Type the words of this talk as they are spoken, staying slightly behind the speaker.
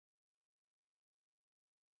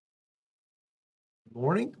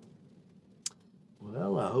Morning.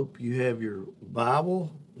 Well, I hope you have your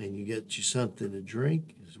Bible and you get you something to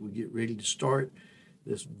drink as we get ready to start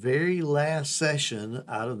this very last session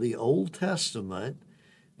out of the Old Testament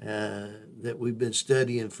that we've been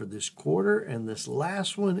studying for this quarter. And this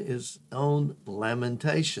last one is on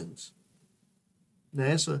Lamentations. Now,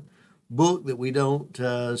 it's a book that we don't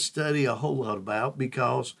study a whole lot about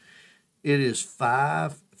because it is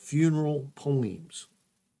five funeral poems.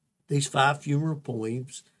 These five funeral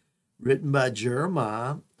poems written by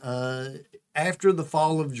Jeremiah after the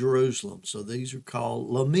fall of Jerusalem. So these are called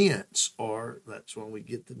laments, or that's when we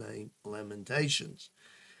get the name Lamentations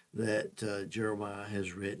that Jeremiah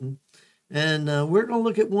has written. And we're going to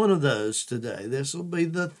look at one of those today. This will be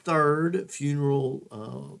the third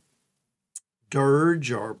funeral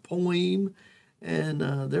dirge or poem,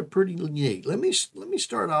 and they're pretty neat. Let me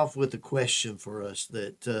start off with a question for us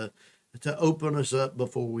that to open us up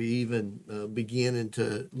before we even begin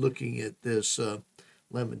into looking at this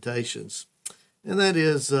Lamentations, and that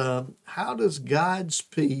is, how does God's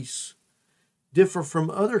peace differ from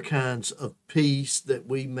other kinds of peace that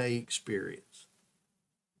we may experience?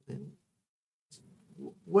 And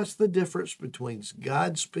what's the difference between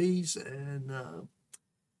God's peace and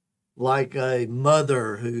like a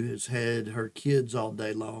mother who has had her kids all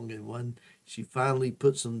day long, and when she finally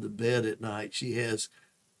puts them to bed at night, she has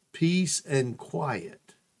peace and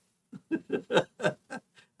quiet.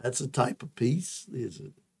 That's a type of peace, is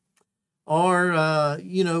it? Or,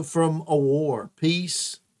 from a war,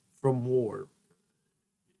 peace from war.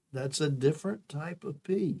 That's a different type of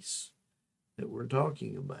peace that we're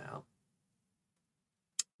talking about.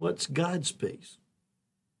 What's God's peace?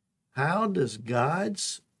 How does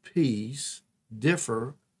God's peace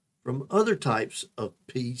differ from other types of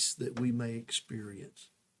peace that we may experience?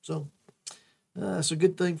 So that's a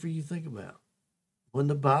good thing for you to think about. When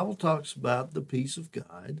the Bible talks about the peace of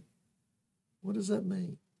God, what does that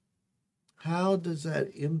mean? How does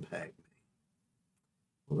that impact me?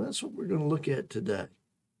 Well, that's what we're going to look at today.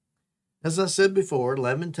 As I said before,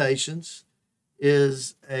 Lamentations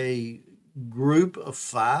is a group of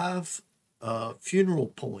five funeral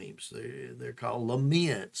poems. They're called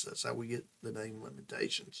laments. That's how we get the name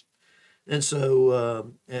Lamentations. And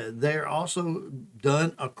so they're also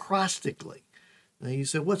done acrostically. Now you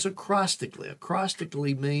say, what's acrostically?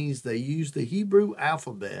 Acrostically means they use the Hebrew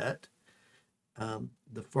alphabet,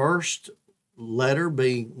 the first letter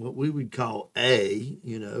being what we would call A.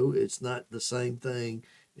 It's not the same thing.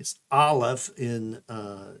 It's Aleph in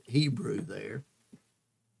Hebrew there.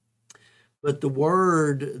 But the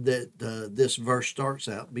word that this verse starts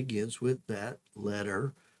out begins with that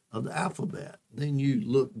letter of the alphabet. Then you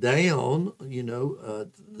look down,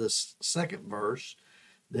 the second verse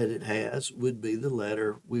that it has would be the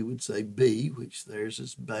letter, we would say B, which theirs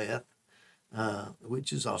is Beth,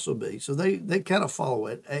 which is also B. So they kind of follow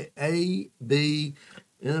it. A, B,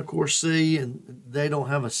 and of course C, and they don't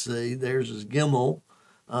have a C. Theirs is Gimel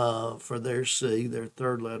for their C, their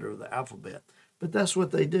third letter of the alphabet. But that's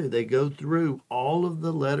what they do. They go through all of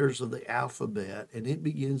the letters of the alphabet, and it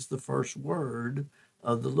begins the first word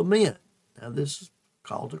of the lament. Now, this is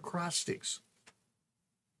called acrostics.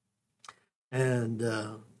 And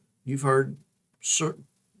you've heard certain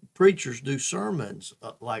preachers do sermons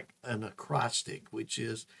like an acrostic, which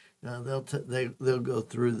is they'll go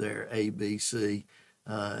through their A, B, C,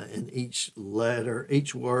 and each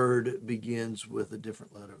word begins with a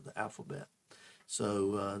different letter of the alphabet.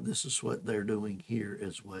 So this is what they're doing here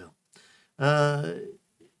as well.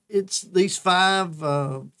 It's these five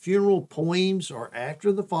funeral poems are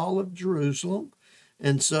after the fall of Jerusalem.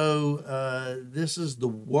 And so this is the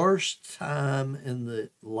worst time in the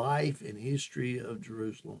life and history of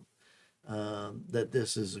Jerusalem that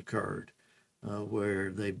this has occurred, where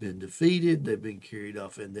they've been defeated, they've been carried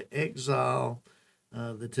off into exile,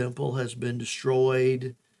 the temple has been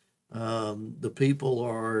destroyed. The people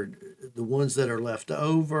are the ones that are left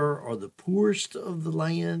over are the poorest of the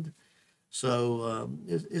land. So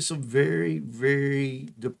it's a very, very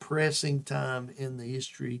depressing time in the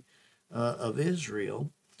history of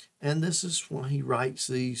Israel. And this is why he writes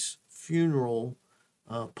these funeral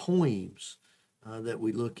poems that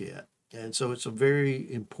we look at. And so it's a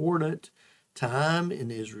very important time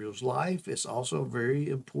in Israel's life. It's also a very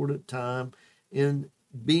important time in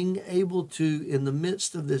being able to, in the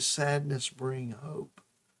midst of this sadness, bring hope.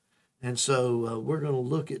 And so we're going to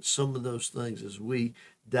look at some of those things as we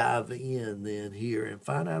dive in then here and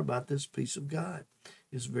find out about this peace of God.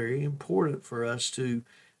 It's very important for us to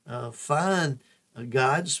find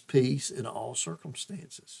God's peace in all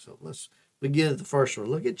circumstances. So let's begin at the first one.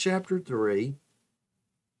 Look at chapter 3,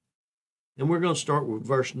 and we're going to start with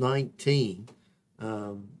verse 19.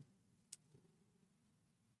 um,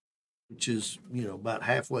 which is, about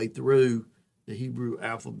halfway through the Hebrew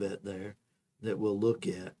alphabet there that we'll look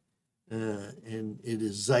at. And it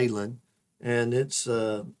is Zalon, and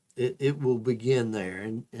it will begin there.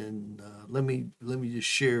 And let me just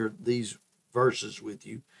share these verses with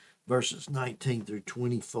you, verses 19 through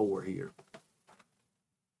 24 here.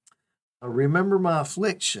 I remember my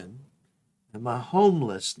affliction and my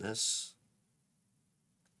homelessness,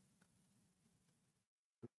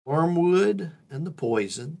 the wormwood and the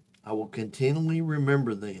poison. I will continually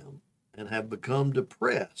remember them and have become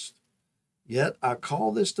depressed. Yet I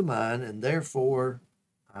call this to mind, and therefore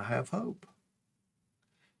I have hope.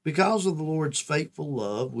 Because of the Lord's faithful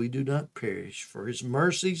love, we do not perish, for his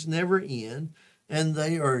mercies never end, and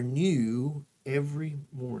they are new every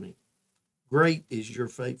morning. Great is your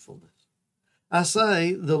faithfulness. I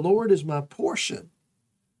say, the Lord is my portion.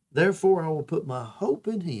 Therefore, I will put my hope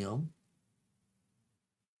in him.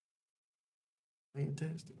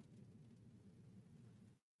 Fantastic.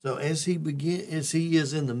 So as he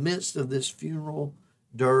is in the midst of this funeral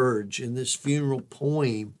dirge, in this funeral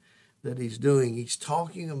poem that he's doing, he's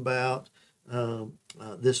talking about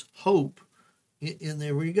this hope. And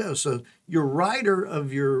there we go. So your writer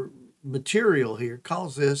of your material here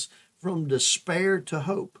calls this from despair to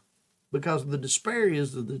hope, because the despair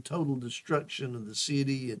is of the total destruction of the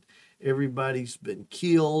city, and everybody's been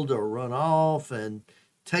killed or run off and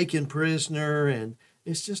taken prisoner, and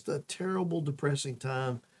it's just a terrible, depressing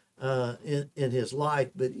time in his life.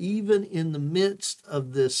 But even in the midst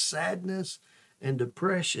of this sadness and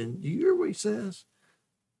depression, do you hear what he says?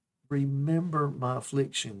 Remember my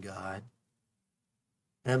affliction, God,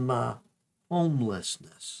 and my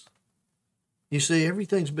homelessness. You see,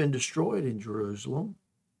 everything's been destroyed in Jerusalem.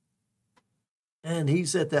 And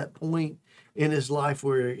he's at that point in his life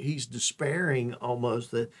where he's despairing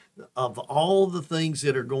almost of all the things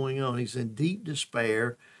that are going on. He's in deep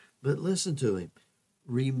despair. But listen to him.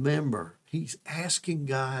 Remember. He's asking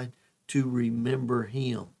God to remember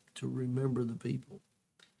him, to remember the people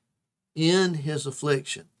in his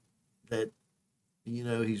affliction. That,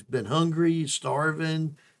 he's been hungry,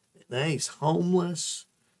 starving, now he's homeless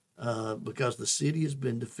because the city has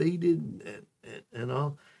been defeated and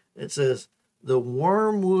all. It says, the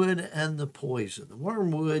wormwood and the poison. The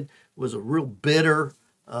wormwood was a real bitter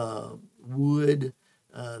wood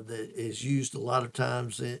that is used a lot of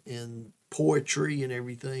times in poetry and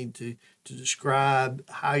everything to describe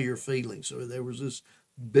how you're feeling. So there was this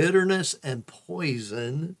bitterness and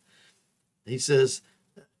poison. He says,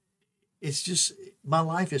 it's just, my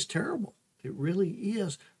life is terrible. It really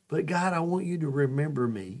is. But God, I want you to remember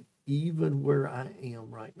me even where I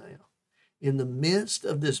am right now. In the midst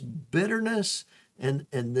of this bitterness and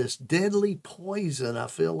this deadly poison I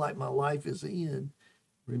feel like my life is in,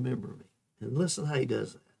 remember me. And listen how he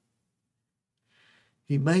does that.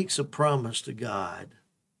 He makes a promise to God.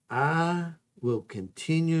 I will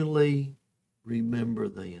continually remember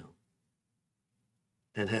them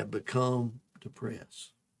and have become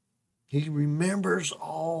depressed. He remembers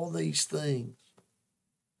all these things.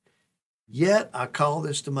 Yet I call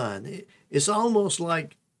this to mind. It's almost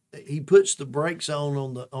like he puts the brakes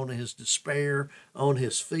on his despair, on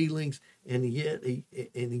his feelings, and yet he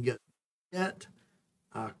goes, yet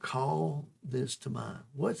I call this to mind.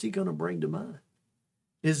 What's he going to bring to mind?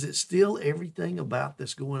 Is it still everything about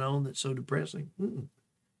this going on that's so depressing?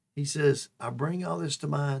 He says, I bring all this to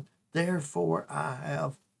mind, therefore I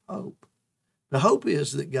have hope. The hope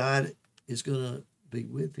is that God is going to be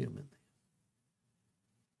with him in that.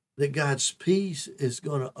 That God's peace is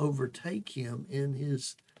going to overtake him in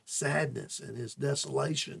his sadness and his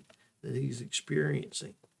desolation that he's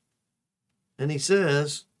experiencing. And he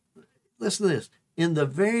says, listen to this, in the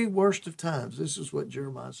very worst of times, this is what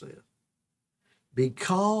Jeremiah says,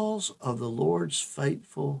 because of the Lord's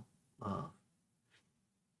faithful love.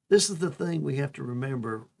 This is the thing we have to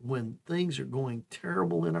remember when things are going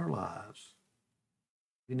terrible in our lives.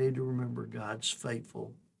 We need to remember God's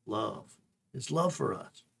faithful love, his love for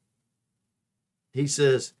us. He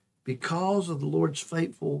says, because of the Lord's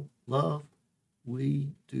faithful love, we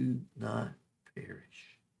do not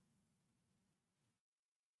perish.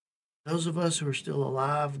 Those of us who are still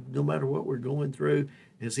alive, no matter what we're going through,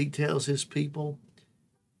 as he tells his people,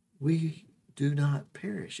 we do not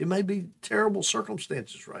perish. It may be terrible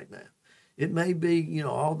circumstances right now. It may be,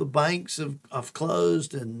 all the banks have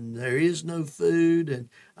closed and there is no food and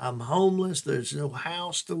I'm homeless. There's no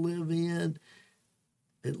house to live in.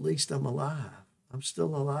 At least I'm alive. I'm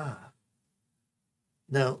still alive.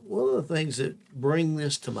 Now, one of the things that bring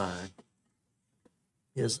this to mind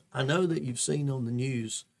is I know that you've seen on the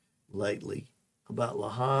news lately about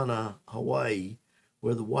Lahaina, Hawaii,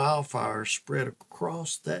 where the wildfire spread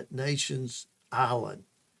across that nation's island,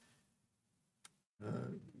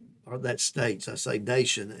 uh, or that state's. I say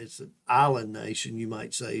nation, it's an island nation. You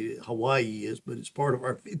might say Hawaii is, but it's part of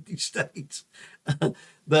our 50 states.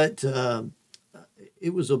 But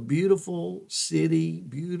it was a beautiful city,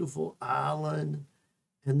 beautiful island,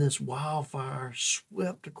 and this wildfire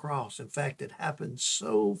swept across. In fact, it happened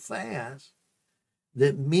so fast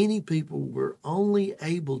that many people were only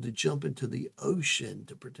able to jump into the ocean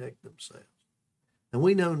to protect themselves. And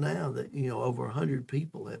we know now that, over 100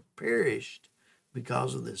 people have perished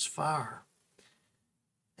because of this fire.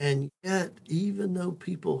 And yet, even though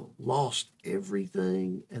people lost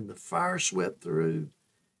everything and the fire swept through,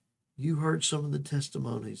 you heard some of the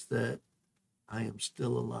testimonies that I am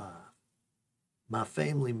still alive. My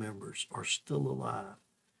family members are still alive.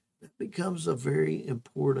 That becomes a very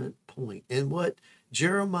important point. And what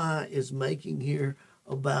Jeremiah is making here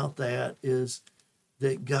about that is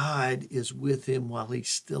that God is with him while he's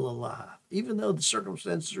still alive, even though the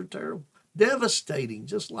circumstances are terrible, devastating,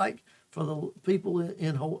 just like for the people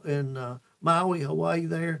in Maui, Hawaii,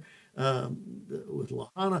 there with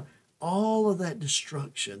Lahaina, all of that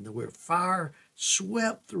destruction, where fire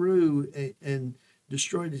swept through and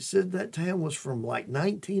destroyed. It said that town was from like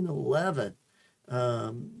 1911.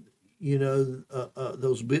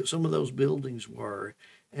 Some of those buildings were,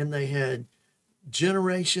 and they had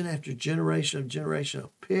generation after generation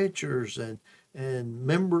of pictures and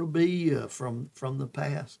memorabilia from the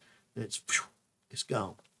past. It's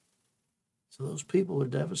gone. So those people are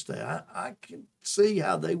devastated. I can see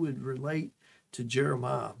how they would relate to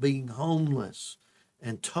Jeremiah being homeless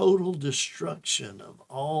and total destruction of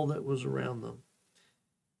all that was around them.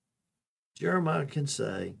 Jeremiah can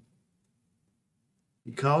say,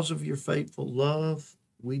 because of your faithful love,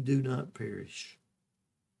 we do not perish.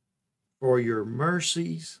 For your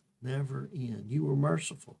mercies never end. You were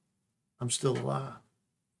merciful. I'm still alive.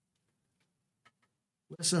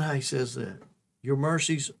 Listen how he says that. Your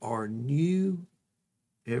mercies are new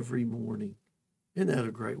every morning. Isn't that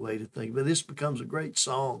a great way to think? But this becomes a great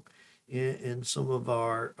song in some of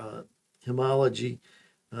our hymnology,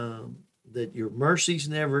 that your mercies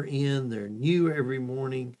never end. They're new every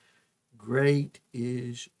morning. Great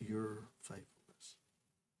is your faithfulness.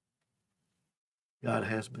 God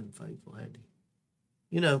has been faithful, hasn't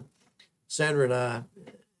he? Sandra and I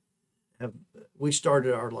we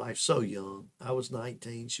started our life so young. I was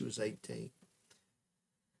 19, she was 18.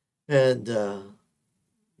 And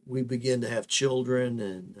we began to have children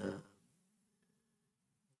and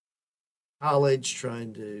college,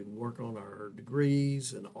 trying to work on our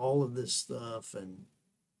degrees and all of this stuff. And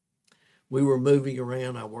we were moving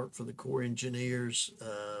around. I worked for the Corps Engineers,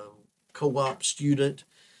 co-op student,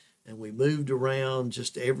 and we moved around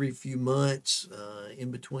just every few months in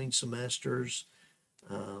between semesters.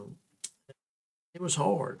 It was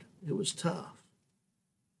hard. It was tough.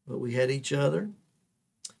 But we had each other,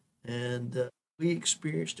 and we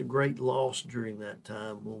experienced a great loss during that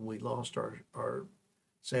time when we lost our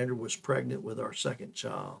Sandra was pregnant with our second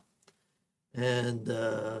child. And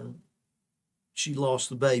she lost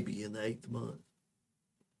the baby in the 8th month.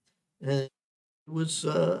 And it was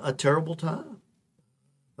a terrible time.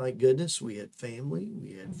 Thank goodness we had family,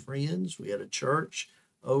 we had friends, we had a church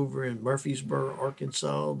over in Murfreesboro,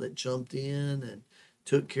 Arkansas that jumped in and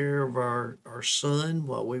took care of our son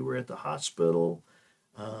while we were at the hospital.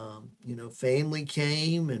 Family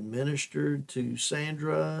came and ministered to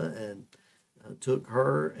Sandra and took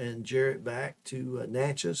her and Jarrett back to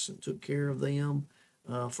Natchez and took care of them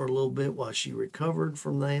for a little bit while she recovered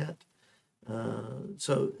from that.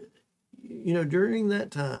 So, during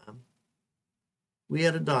that time, we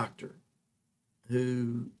had a doctor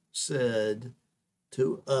who said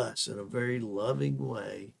to us in a very loving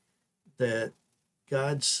way that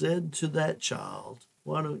God said to that child,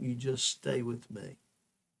 why don't you just stay with me?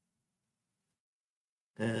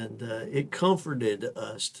 And it comforted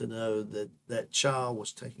us to know that that child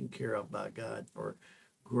was taken care of by God, for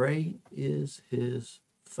great is his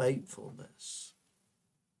faithfulness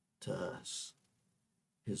to us.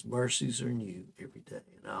 His mercies are new every day.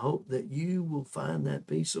 And I hope that you will find that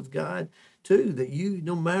peace of God too, that you,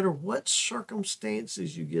 no matter what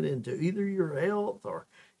circumstances you get into, either your health or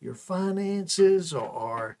your finances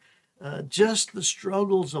or just the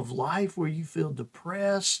struggles of life where you feel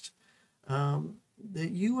depressed,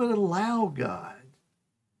 that you would allow God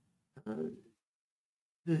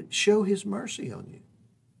to show his mercy on you,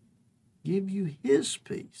 give you his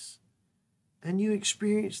peace. And you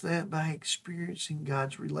experience that by experiencing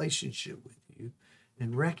God's relationship with you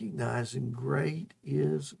and recognizing great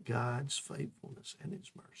is God's faithfulness and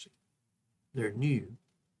his mercy. They're new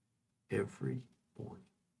every point.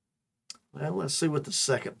 Well, let's see what the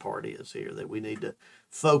second part is here that we need to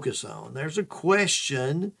focus on. There's a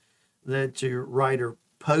question that your writer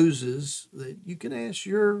poses that you can ask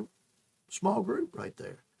your small group right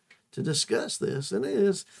there to discuss this, and it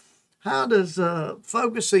is, how does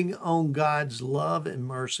focusing on God's love and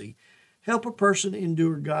mercy help a person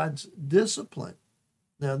endure God's discipline?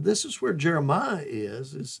 Now, this is where Jeremiah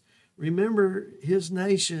is remember, his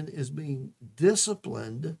nation is being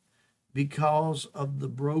disciplined because of the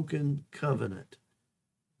broken covenant.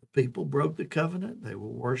 The people broke the covenant. They were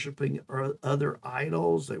worshiping other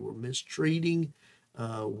idols. They were mistreating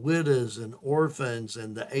widows and orphans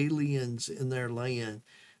and the aliens in their land.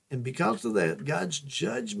 And because of that, God's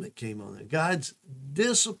judgment came on them. God's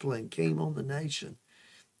discipline came on the nation.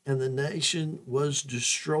 And the nation was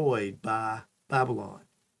destroyed by Babylon.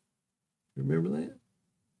 Remember that?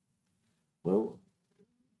 Well,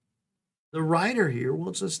 the writer here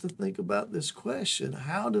wants us to think about this question.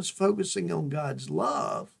 How does focusing on God's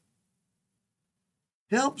love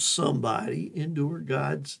help somebody endure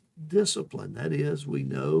God's discipline? That is, we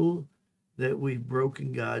know that we've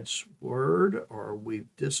broken God's word or we've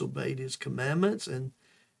disobeyed his commandments, and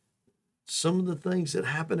some of the things that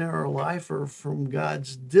happen in our life are from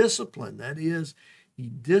God's discipline. That is, he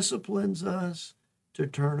disciplines us to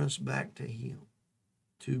turn us back to him,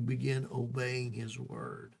 to begin obeying his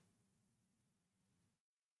word.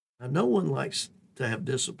 Now, no one likes to have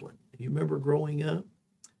discipline. You remember growing up?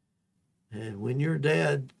 And when your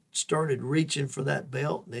dad started reaching for that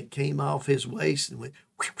belt and it came off his waist and went,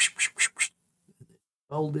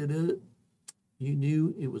 folded it, you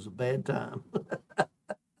knew it was a bad time.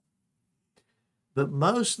 But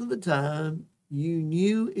most of the time, you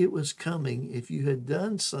knew it was coming if you had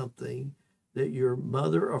done something that your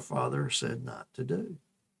mother or father said not to do.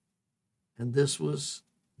 And this was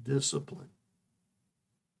discipline.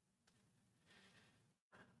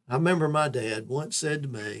 I remember my dad once said to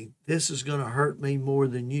me, "This is going to hurt me more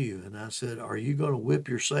than you." And I said, "Are you going to whip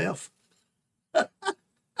yourself?"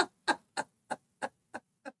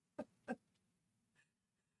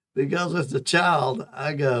 Because as a child,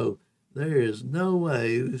 I go, there is no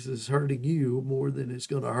way this is hurting you more than it's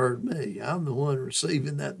going to hurt me. I'm the one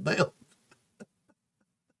receiving that belt.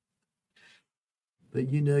 But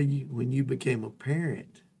you know, when you became a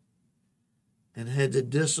parent and had to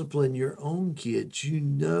discipline your own kids, you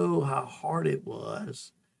know how hard it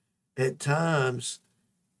was at times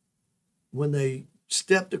when they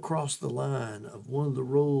stepped across the line of one of the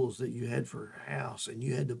rules that you had for your house, and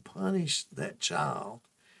you had to punish that child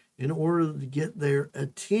in order to get their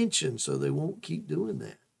attention so they won't keep doing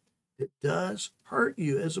that. It does hurt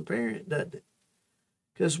you as a parent, doesn't it?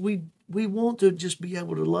 Because we want to just be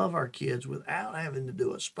able to love our kids without having to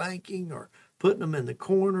do a spanking or putting them in the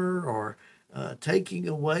corner or taking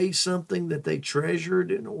away something that they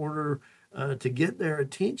treasured in order to get their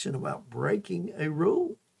attention about breaking a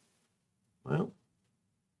rule. Well,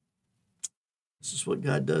 this is what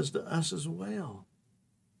God does to us as well.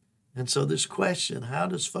 And so this question, how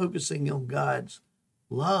does focusing on God's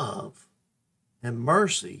love and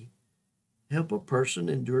mercy help a person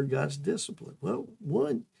endure God's discipline? Well,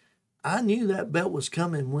 one, I knew that belt was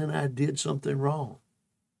coming when I did something wrong.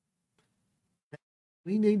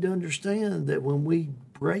 We need to understand that when we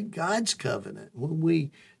break God's covenant, when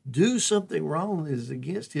we do something wrong that is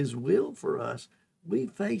against his will for us, we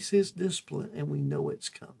face his discipline and we know it's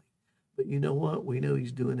coming. But you know what? We know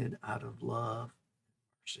he's doing it out of love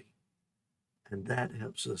and mercy. And that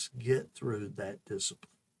helps us get through that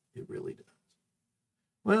discipline. It really does.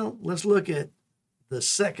 Well, let's look at the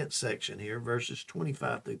second section here, verses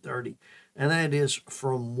 25 through 30. And that is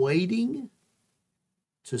from waiting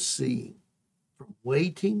to seeing. From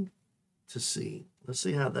waiting to seeing. Let's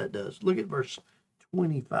see how that does. Look at verse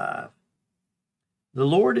 25. The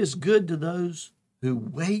Lord is good to those who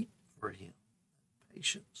wait for him.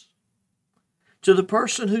 Patience. To the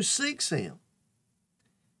person who seeks him,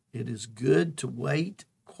 it is good to wait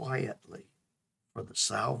quietly for the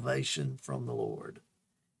salvation from the Lord.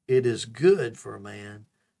 It is good for a man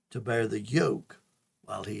to bear the yoke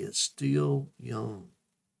while he is still young.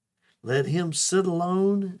 Let him sit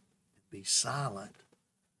alone and be silent,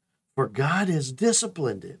 for God has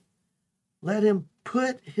disciplined him. Let him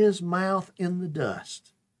put his mouth in the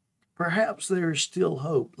dust. Perhaps there is still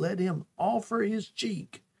hope. Let him offer his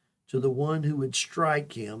cheek to the one who would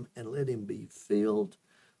strike him, and let him be filled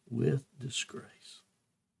with disgrace.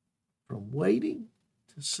 From waiting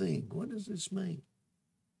to seeing. What does this mean?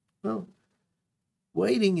 Well,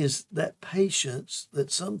 waiting is that patience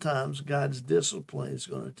that sometimes God's discipline is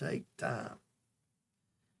going to take time.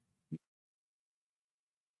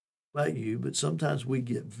 about you, but sometimes we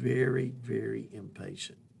get very, very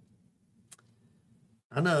impatient.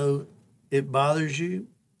 I know it bothers you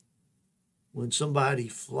when somebody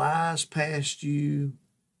flies past you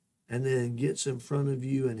and then gets in front of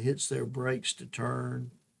you and hits their brakes to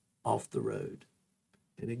turn off the road.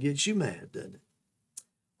 And it gets you mad, doesn't it?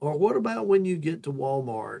 Or what about when you get to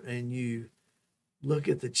Walmart and you look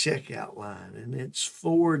at the checkout line and it's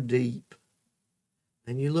four deep,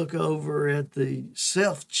 and you look over at the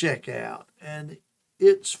self checkout and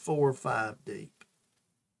it's 4 or 5 deep?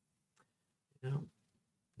 You know,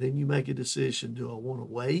 then you make a decision: do I want to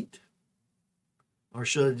wait, or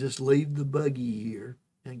should I just leave the buggy here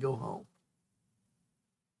and go home?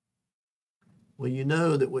 Well, you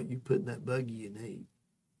know that what you put in that buggy you need.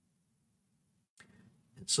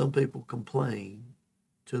 And some people complain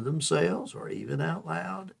to themselves or even out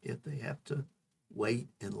loud if they have to wait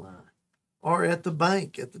in line. Or at the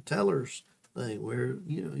bank, at the teller's thing, where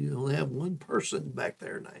you only have one person back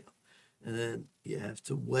there now. And then you have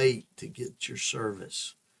to wait to get your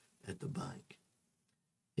service at the bank.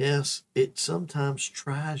 Yes, it sometimes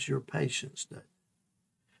tries your patience, doesn't it?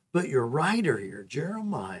 But your writer here,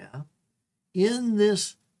 Jeremiah, in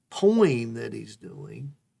this poem that he's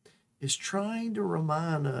doing, is trying to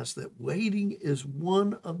remind us that waiting is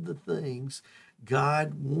one of the things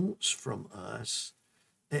God wants from us,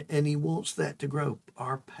 and he wants that to grow,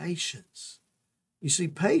 our patience. You see,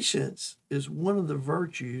 patience is one of the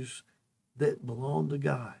virtues that belong to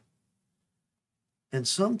God. And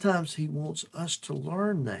sometimes he wants us to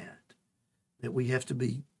learn that we have to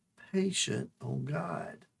be patient on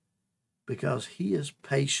God because he is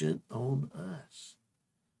patient on us.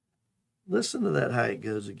 Listen to that, how it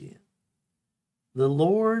goes again. The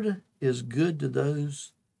Lord is good to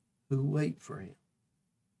those who wait for him.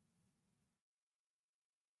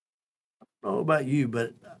 I don't know about you,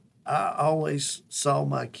 but I always saw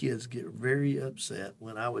my kids get very upset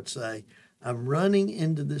when I would say, I'm running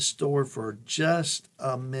into this store for just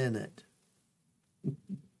a minute.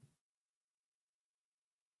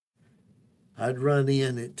 I'd run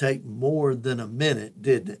in, it'd take more than a minute,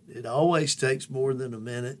 didn't it? It always takes more than a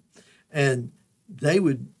minute. And they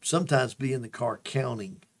would sometimes be in the car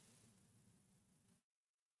counting.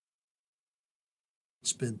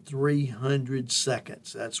 It's been 300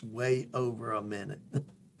 seconds. That's way over a minute.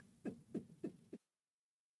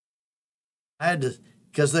 I had to,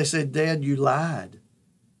 because they said, Dad, you lied.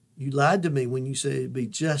 You lied to me when you said it'd be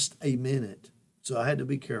just a minute. So I had to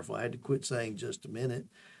be careful. I had to quit saying just a minute.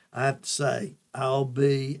 I have to say, I'll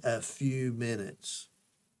be a few minutes.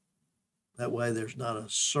 That way there's not a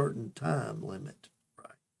certain time limit.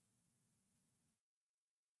 Right.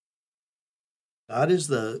 God is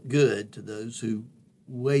the good to those who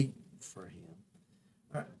wait for him.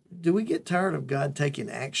 All right. Do we get tired of God taking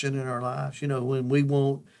action in our lives? When we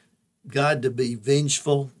want God to be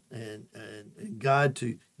vengeful and God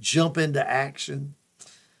to jump into action.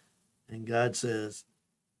 And God says,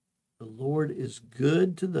 the Lord is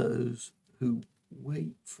good to those who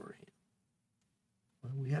wait for him.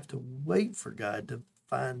 Well, we have to wait for God to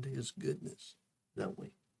find his goodness, don't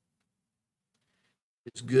we?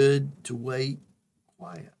 It's good to wait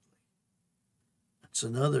quietly. That's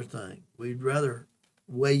another thing. We'd rather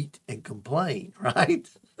wait and complain, right?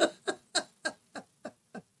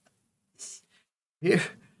 Here,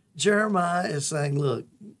 Jeremiah is saying, look,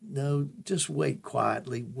 no, just wait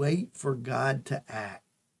quietly. Wait for God to act.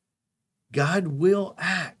 God will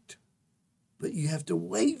act, but you have to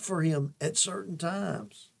wait for him at certain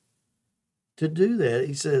times. To do that,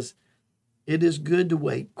 he says, it is good to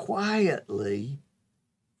wait quietly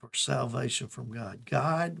for salvation from God.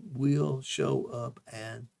 God will show up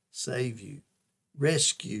and save you,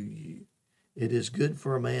 rescue you. It is good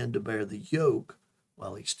for a man to bear the yoke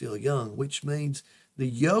while he's still young, which means the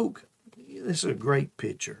yoke, this is a great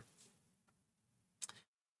picture.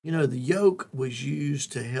 The yoke was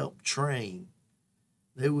used to help train.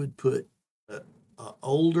 They would put an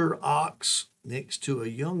older ox next to a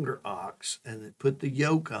younger ox and they put the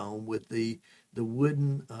yoke on with the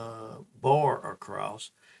wooden bar across.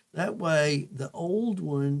 That way, the old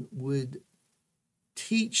one would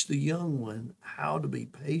teach the young one how to be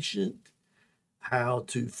patient, how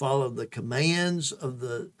to follow the commands of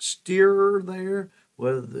the steerer there,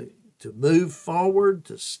 whether to move forward,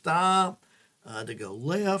 to stop, to go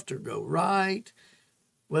left or go right.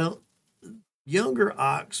 Well, younger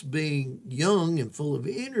ox, being young and full of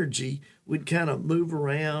energy, would kind of move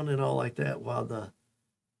around and all like that, while the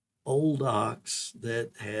old ox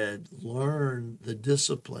that had learned the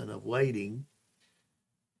discipline of waiting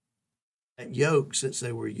at yoke, since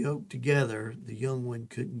they were yoked together, the young one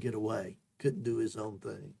couldn't get away, couldn't do his own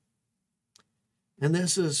thing. And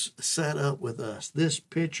this is set up with us. This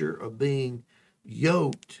picture of being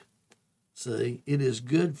yoked. See, it is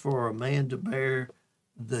good for a man to bear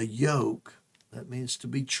the yoke. That means to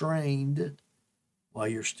be trained while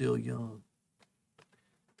you're still young.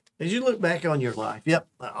 As you look back on your life, yep,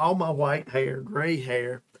 all my white hair, gray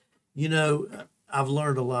hair, you know, I've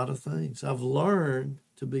learned a lot of things. I've learned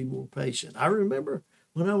to be more patient. I remember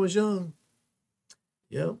when I was young,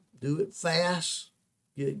 yep, do it fast,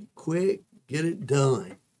 get it quick, get it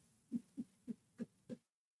done.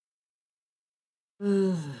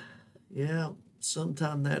 Yeah,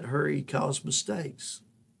 sometimes that hurry caused mistakes.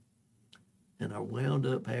 And I wound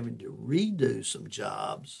up having to redo some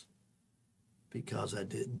jobs because I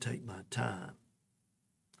didn't take my time.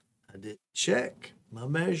 I didn't check my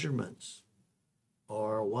measurements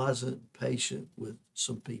or wasn't patient with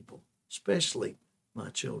some people, especially my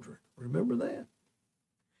children. Remember that?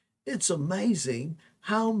 It's amazing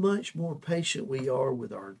how much more patient we are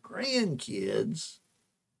with our grandkids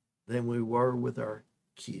than we were with our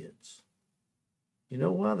kids. You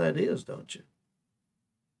know why that is, don't you?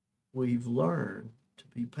 We've learned to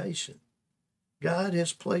be patient. God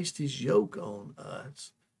has placed his yoke on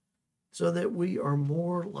us so that we are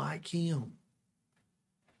more like him.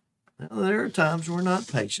 Now, there are times we're not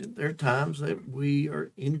patient. There are times that we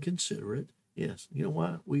are inconsiderate. Yes, you know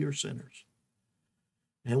why? We are sinners.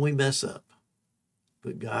 And we mess up.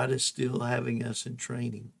 But God is still having us in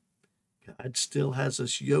training. God still has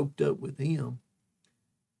us yoked up with him.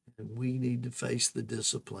 And we need to face the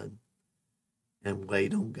discipline and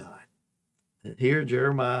wait on God. And here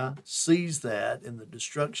Jeremiah sees that in the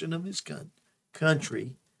destruction of his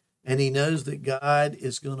country, and he knows that God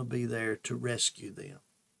is going to be there to rescue them.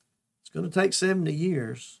 It's going to take 70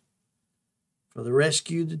 years for the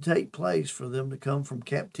rescue to take place, for them to come from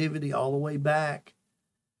captivity all the way back.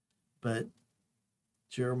 But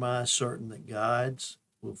Jeremiah is certain that God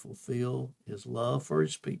will fulfill his love for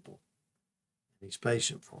his people. He's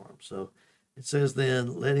patient for them. So it says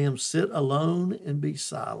then, let him sit alone and be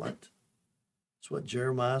silent. That's what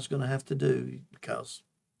Jeremiah's going to have to do because,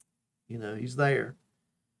 he's there.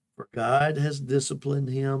 For God has disciplined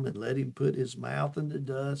him and let him put his mouth in the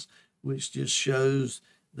dust, which just shows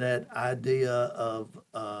that idea of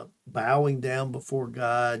bowing down before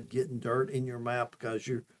God, getting dirt in your mouth because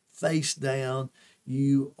you're face down.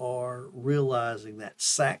 You are realizing that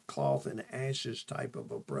sackcloth and ashes type of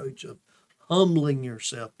approach of humbling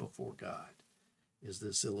yourself before God is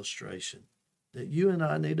this illustration that you and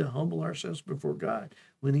I need to humble ourselves before God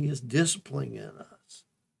when he is disciplining us.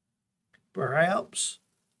 Perhaps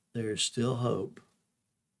there is still hope.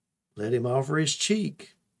 Let him offer his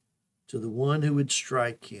cheek to the one who would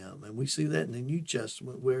strike him. And we see that in the New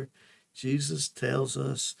Testament where Jesus tells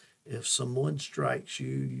us if someone strikes you,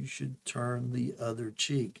 you should turn the other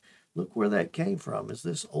cheek. Look where that came from. Is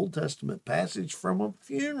this Old Testament passage from a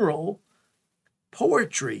funeral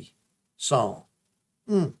poetry song.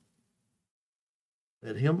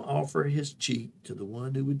 Let him offer his cheek to the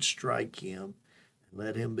one who would strike him, and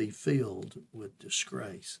let him be filled with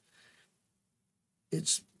disgrace.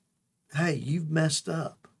 Hey, you've messed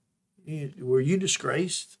up. Were you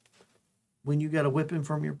disgraced when you got a whipping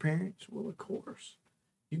from your parents? Well, of course.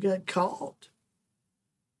 You got caught.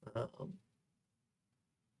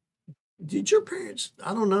 Did your parents,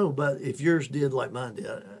 I don't know, but if yours did like mine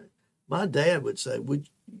did, my dad would say,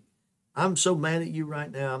 I'm so mad at you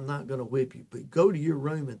right now, I'm not going to whip you, but go to your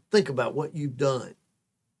room and think about what you've done.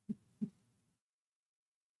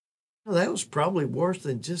 Well, that was probably worse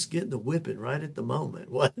than just getting the whipping right at the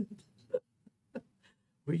moment. What?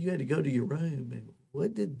 Where you had to go to your room and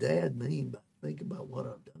what did Dad mean by think about what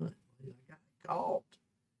I've done? I got caught.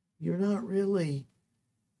 You're not really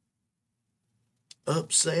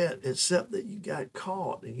upset except that you got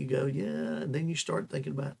caught, and you go, yeah, and then you start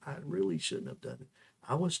thinking about, I really shouldn't have done it.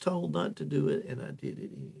 I was told not to do it, and I did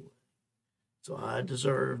it anyway. So I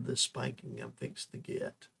deserve the spanking I'm fixed to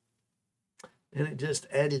get. And it just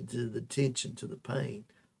added to the tension, to the pain.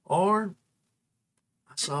 Or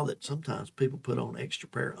I saw that sometimes people put on extra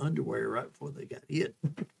pair of underwear right before they got hit.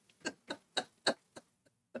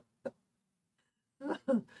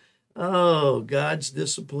 Oh, God's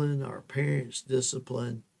discipline, our parents'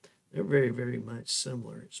 discipline, they're very, very much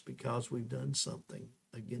similar. It's because we've done something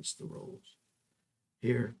against the rules.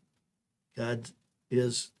 Here, God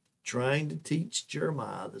is trying to teach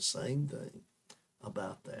Jeremiah the same thing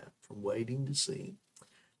about that, from waiting to see.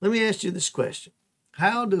 Let me ask you this question.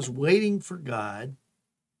 How does waiting for God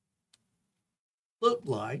look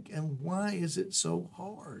like, and why is it so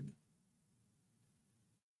hard?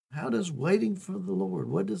 How does waiting for the Lord,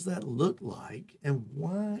 what does that look like, and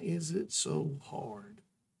why is it so hard?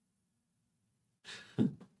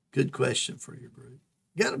 Good question for your group.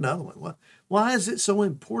 Got another one. Why is it so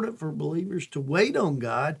important for believers to wait on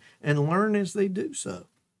God and learn as they do so?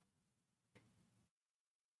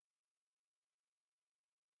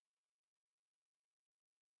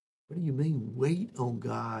 What do you mean, wait on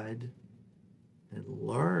God and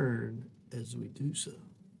learn as we do so?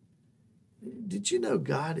 Did you know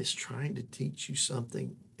God is trying to teach you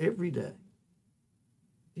something every day?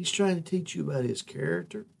 He's trying to teach you about his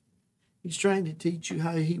character. He's trying to teach you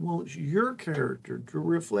how he wants your character to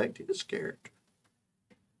reflect his character.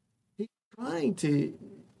 He's trying to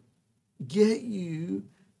get you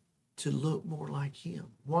to look more like him.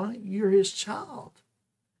 Why? You're his child.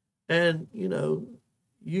 And,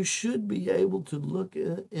 you should be able to look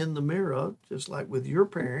in the mirror, just like with your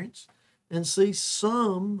parents, and see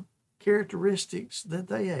some characteristics that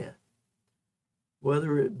they had.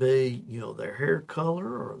 Whether it be, their hair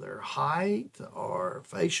color or their height or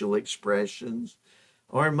facial expressions,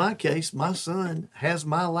 or in my case, my son has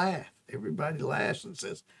my laugh. Everybody laughs and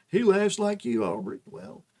says, he laughs like you, Aubrey.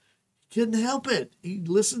 Well, he couldn't help it. He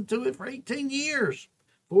listened to it for 18 years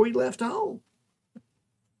before he left home.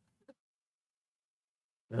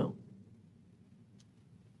 Well,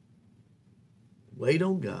 wait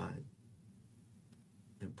on God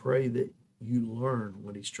and pray that you learn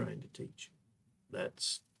what he's trying to teach you.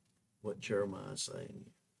 That's what Jeremiah is saying.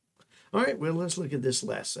 All right, well, let's look at this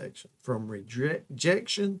last section. From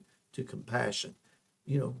rejection to compassion.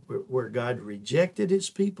 Where God rejected his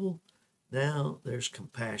people, now there's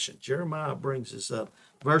compassion. Jeremiah brings this up,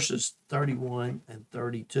 verses 31 and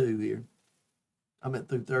 32 here. I meant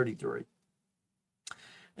through 33.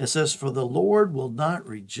 It says, for the Lord will not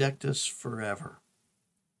reject us forever.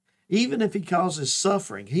 Even if he causes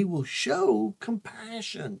suffering, he will show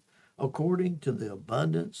compassion according to the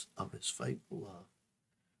abundance of his faithful love.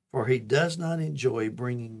 For he does not enjoy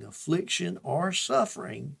bringing affliction or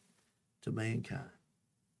suffering to mankind.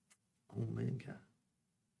 On mankind.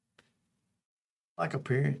 Like a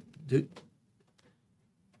parent,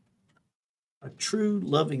 a true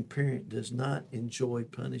loving parent does not enjoy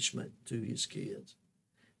punishment to his kids.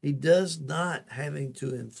 He does not having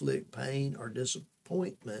to inflict pain or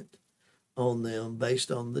disappointment on them based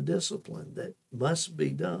on the discipline that must be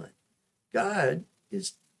done. God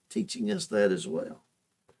is teaching us that as well.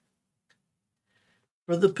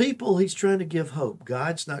 For the people, he's trying to give hope.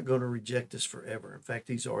 God's not going to reject us forever. In fact,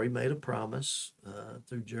 he's already made a promise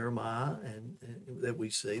through Jeremiah and that we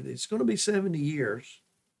see that it's going to be 70 years.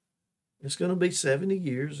 It's going to be 70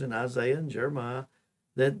 years in Isaiah and Jeremiah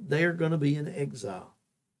that they are going to be in exile.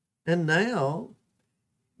 And now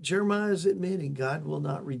Jeremiah is admitting God will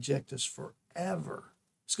not reject us forever.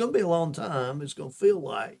 It's going to be a long time. It's going to feel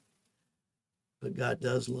like, but God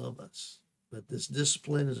does love us. But this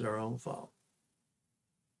discipline is our own fault.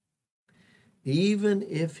 Even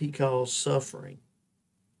if he calls suffering,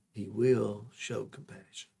 he will show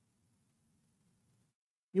compassion.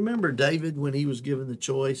 You remember David when he was given the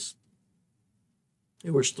choice?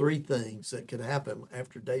 There was three things that could happen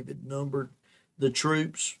after David numbered the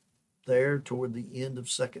troops there toward the end of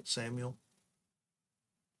 2 Samuel.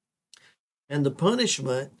 And the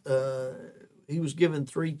punishment, he was given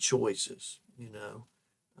three choices,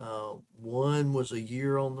 one was a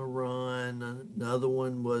year on the run. Another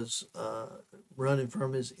one was running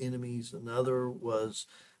from his enemies. Another was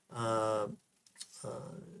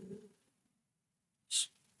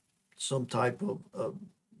some type of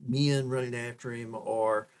men running after him,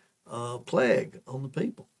 or plague on the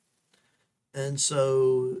people. And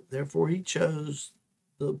so, therefore, he chose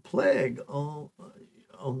the plague on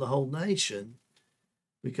the whole nation,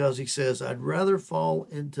 because he says, I'd rather fall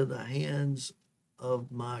into the hands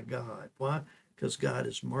of my God. Why? Because God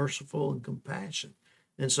is merciful and compassionate.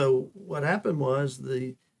 And so what happened was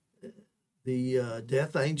the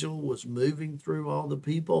death angel was moving through all the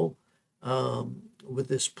people with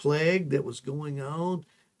this plague that was going on,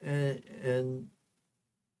 and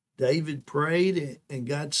David prayed, and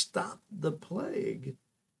God stopped the plague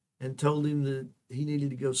and told him that he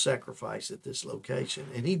needed to go sacrifice at this location,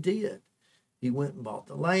 and he did. He went and bought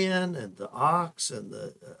the land and the ox and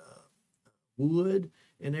the wood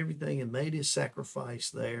and everything, and made his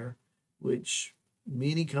sacrifice there, which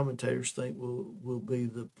many commentators think will be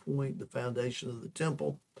the point, the foundation of the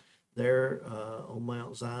temple there on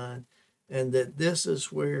Mount Zion, and that this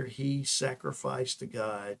is where he sacrificed to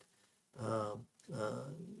God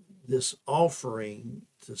this offering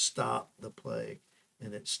to stop the plague.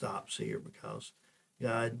 And it stops here because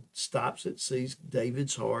God stops it, sees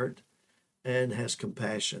David's heart, and has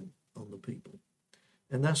compassion on the people.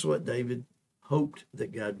 And that's what David hoped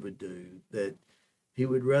that God would do, that he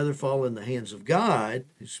would rather fall in the hands of God,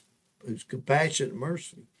 who's who's compassionate and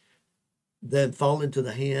mercy, than fall into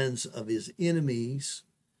the hands of his enemies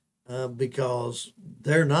because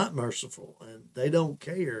they're not merciful and they don't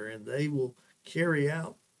care and they will carry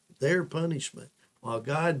out their punishment while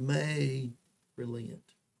God may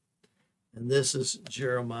relent. And this is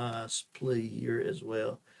Jeremiah's plea here as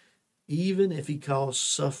well. Even if he caused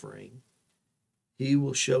suffering, he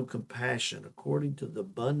will show compassion according to the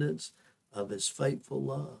abundance of his faithful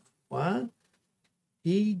love. Why?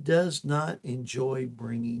 He does not enjoy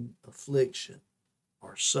bringing affliction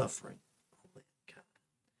or suffering on mankind.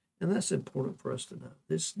 And that's important for us to know.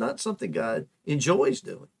 It's not something God enjoys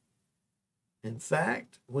doing. In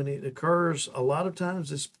fact, when it occurs, a lot of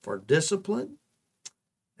times it's for discipline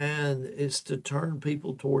and it's to turn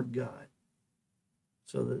people toward God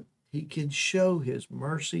so that he can show his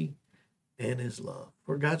mercy and his love.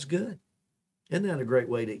 For God's good. Isn't that a great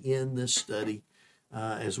way to end this study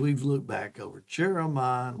as we've looked back over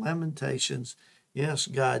Jeremiah, Lamentations? Yes,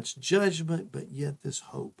 God's judgment, but yet this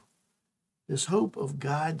hope of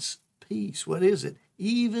God's peace. What is it?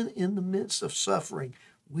 Even in the midst of suffering,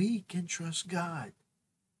 we can trust God.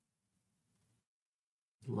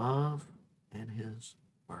 Love and his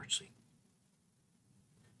mercy.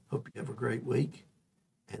 Hope you have a great week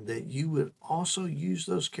and that you would also use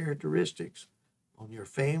those characteristics on your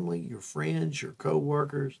family, your friends, your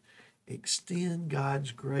co-workers. Extend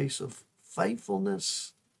God's grace of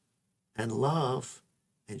faithfulness and love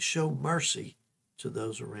and show mercy to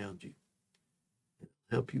those around you.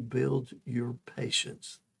 Help you build your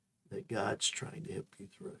patience that God's trying to help you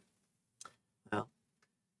through. Now,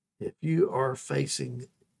 if you are facing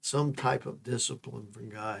some type of discipline from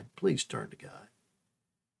God, please turn to God.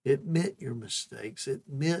 Admit your mistakes.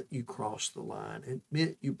 Admit you crossed the line.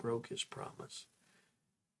 Admit you broke his promise.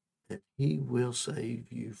 And he will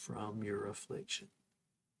save you from your affliction.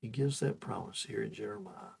 He gives that promise here in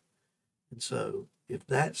Jeremiah. And so, if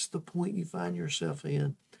that's the point you find yourself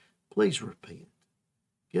in, please repent.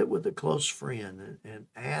 Get with a close friend and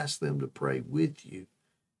ask them to pray with you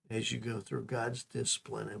as you go through God's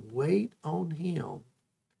discipline and wait on him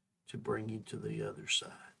to bring you to the other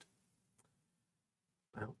side.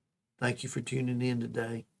 Well, thank you for tuning in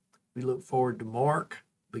today. We look forward to Mark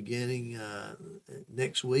beginning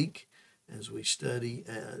next week as we study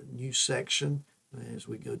a new section as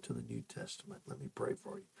we go to the New Testament. Let me pray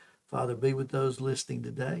for you. Father, be with those listening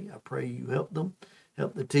today. I pray you help them.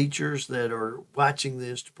 Help the teachers that are watching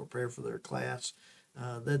this to prepare for their class,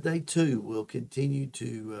 that they too will continue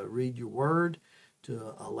to read your word,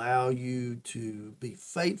 to allow you to be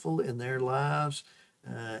faithful in their lives,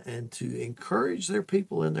 and to encourage their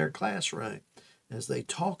people in their classroom as they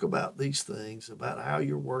talk about these things, about how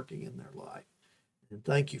you're working in their life. And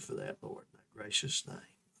thank you for that, Lord, in that gracious name.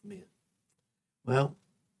 Amen. Well,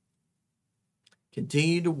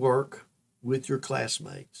 continue to work with your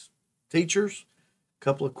classmates. Teachers, a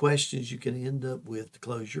couple of questions you can end up with to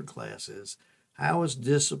close your class is, how is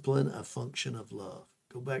discipline a function of love?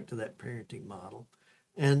 Go back to that parenting model.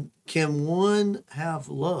 And can one have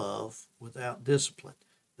love without discipline?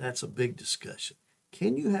 That's a big discussion.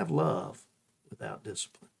 Can you have love without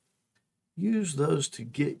discipline? Use those to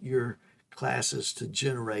get your classes to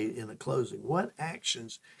generate in a closing. What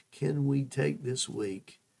actions can we take this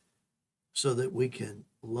week so that we can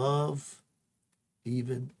love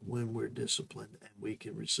even when we're disciplined and we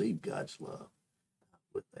can receive God's love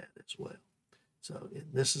with that as well? So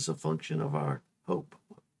this is a function of our hope,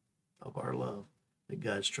 of our love that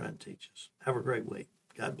God's trying to teach us. Have a great week.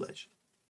 God bless you.